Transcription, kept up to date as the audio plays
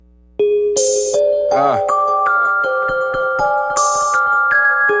My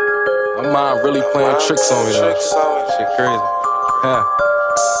mind really playing tricks on me though. Shit crazy.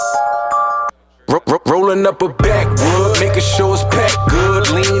 Rolling up a backwood, making sure it's packed good.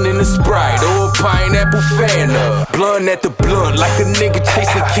 Lean in the Sprite or a pineapple Fanta. Blunt at the blunt like a nigga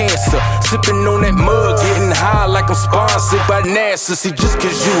chasing cancer. Sipping on that mug, getting high like I'm sponsored by NASA. See, just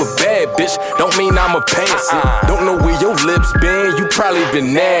cause you a bad bitch don't mean I'm a pansy. Don't know where your lips been, you probably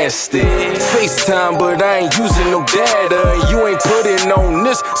been nasty. FaceTime, but I ain't using no data. And you ain't putting on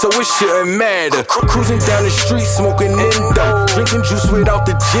this, so it shouldn't matter. Cruising down the street, smoking Indo. Drinking juice without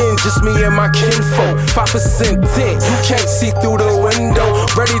the gin, just me and my kinfolk. 5% tint, you can't see through the window.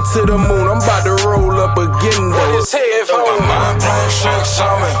 Ready to the moon, I'm about to roll up again though. It's here for my mind playing tricks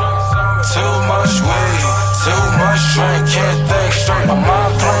on me. Too much weed, too much drink, can't think straight. My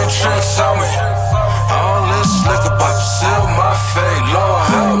mind playing tricks on me. All this liquor about to seal my fate. Lord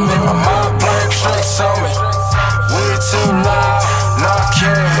help me, my mind playing tricks on me. Weed too loud, now I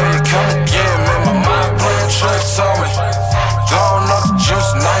can't hear it, come again, man. My mind playing tricks on me. Throwing up the juice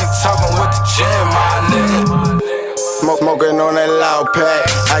and I ain't talking with the gym, my nigga. Smoking on that loud pack.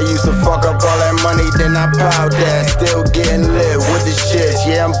 I used to fuck up all that money, then I pound that. Still getting lit with the shit,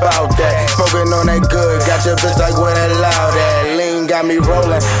 yeah, I'm bout that. Smoking on that good, got your bitch like where that loud at. Lean got me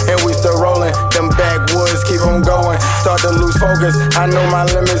rolling, and we still rolling. Them backwoods keep on going. Start to lose focus, I know my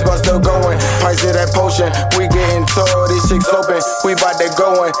limits, but still going. Price of that potion, we getting tall, these chicks open. We bout to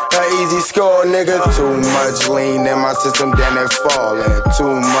go in, an easy score, nigga. Too much lean in my system, then it falling.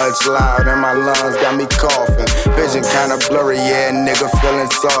 Too much loud in my lungs, got me coughing. Vision kinda blurry, yeah, nigga feeling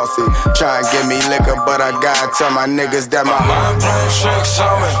saucy. Try and get me liquor, but I gotta tell my niggas that my mind playing tricks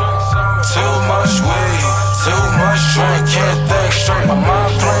on me. Too much weed, too much drink, can't think straight. My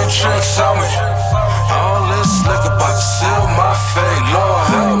mind playing tricks on me. All this liquor about to seal my fate. Lord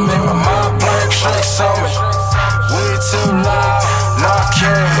help me.